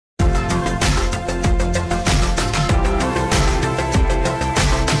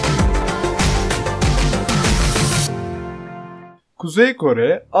Kuzey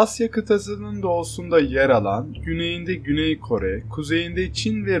Kore, Asya kıtasının doğusunda yer alan, güneyinde Güney Kore, kuzeyinde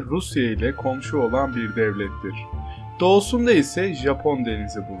Çin ve Rusya ile komşu olan bir devlettir. Doğusunda ise Japon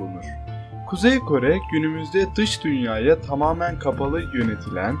denizi bulunur. Kuzey Kore, günümüzde dış dünyaya tamamen kapalı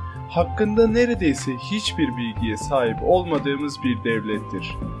yönetilen, hakkında neredeyse hiçbir bilgiye sahip olmadığımız bir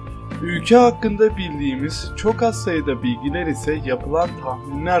devlettir. Ülke hakkında bildiğimiz çok az sayıda bilgiler ise yapılan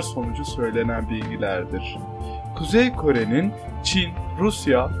tahminler sonucu söylenen bilgilerdir. Kuzey Kore'nin Çin,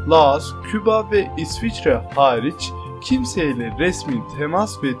 Rusya, Laos, Küba ve İsviçre hariç kimseyle resmi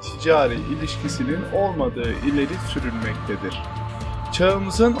temas ve ticari ilişkisinin olmadığı ileri sürülmektedir.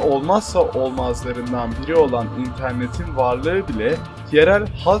 Çağımızın olmazsa olmazlarından biri olan internetin varlığı bile yerel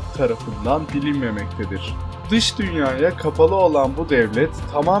halk tarafından bilinmemektedir. Dış dünyaya kapalı olan bu devlet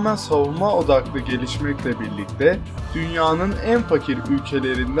tamamen savunma odaklı gelişmekle birlikte dünyanın en fakir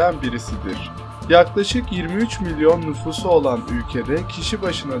ülkelerinden birisidir. Yaklaşık 23 milyon nüfusu olan ülkede kişi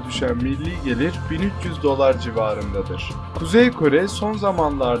başına düşen milli gelir $1300 civarındadır. Kuzey Kore son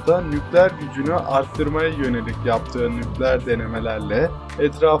zamanlarda nükleer gücünü arttırmaya yönelik yaptığı nükleer denemelerle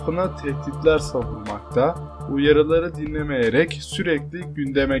etrafına tehditler savurmakta, uyarıları dinlemeyerek sürekli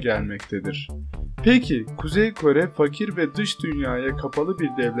gündeme gelmektedir. Peki Kuzey Kore fakir ve dış dünyaya kapalı bir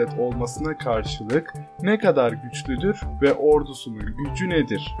devlet olmasına karşılık ne kadar güçlüdür ve ordusunun gücü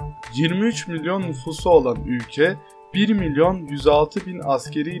nedir? 23 milyon nüfusu olan ülke 1 milyon 106 bin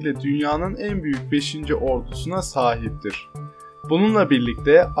askeriyle dünyanın en büyük 5. ordusuna sahiptir. Bununla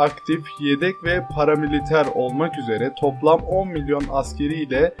birlikte aktif, yedek ve paramiliter olmak üzere toplam 10 milyon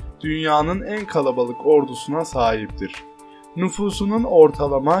askeriyle dünyanın en kalabalık ordusuna sahiptir. Nüfusunun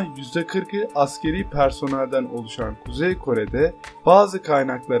ortalama %40'ı askeri personelden oluşan Kuzey Kore'de bazı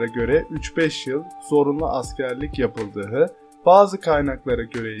kaynaklara göre 3-5 yıl zorunlu askerlik yapıldığı, bazı kaynaklara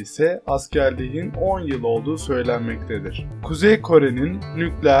göre ise askerliğin 10 yıl olduğu söylenmektedir. Kuzey Kore'nin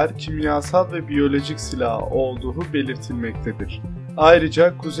nükleer, kimyasal ve biyolojik silahı olduğu belirtilmektedir.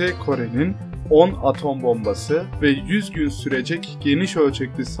 Ayrıca Kuzey Kore'nin 10 atom bombası ve 100 gün sürecek geniş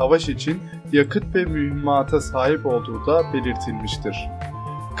ölçekli savaş için yakıt ve mühimmata sahip olduğu da belirtilmiştir.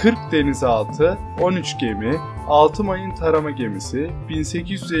 40 denizaltı, 13 gemi, 6 mayın tarama gemisi,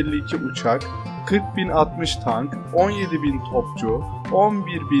 1852 uçak, 40.060 tank, 17.000 topçu,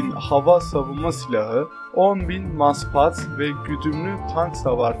 11.000 hava savunma silahı, 10.000 maspat ve güdümlü tank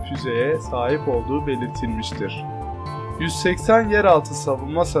savar füzeye sahip olduğu belirtilmiştir. 180 yeraltı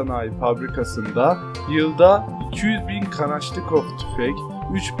savunma sanayi fabrikasında yılda 200.000 Kanaşnikov tüfek,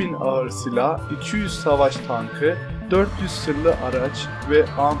 3.000 ağır silah, 200 savaş tankı, 400 sırlı araç ve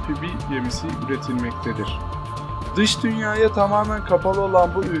amfibi gemisi üretilmektedir. Dış dünyaya tamamen kapalı olan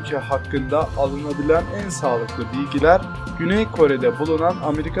bu ülke hakkında alınabilen en sağlıklı bilgiler Güney Kore'de bulunan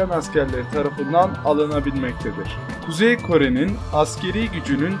Amerikan askerleri tarafından alınabilmektedir. Kuzey Kore'nin askeri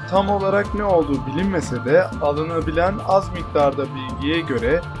gücünün tam olarak ne olduğu bilinmese de alınabilen az miktarda bilgiye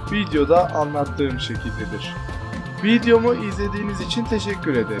göre videoda anlattığım şekildedir. Videomu izlediğiniz için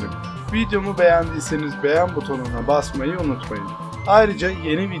teşekkür ederim. Videomu beğendiyseniz beğen butonuna basmayı unutmayın. Ayrıca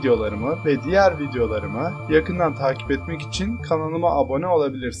yeni videolarımı ve diğer videolarımı yakından takip etmek için kanalıma abone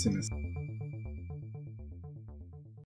olabilirsiniz.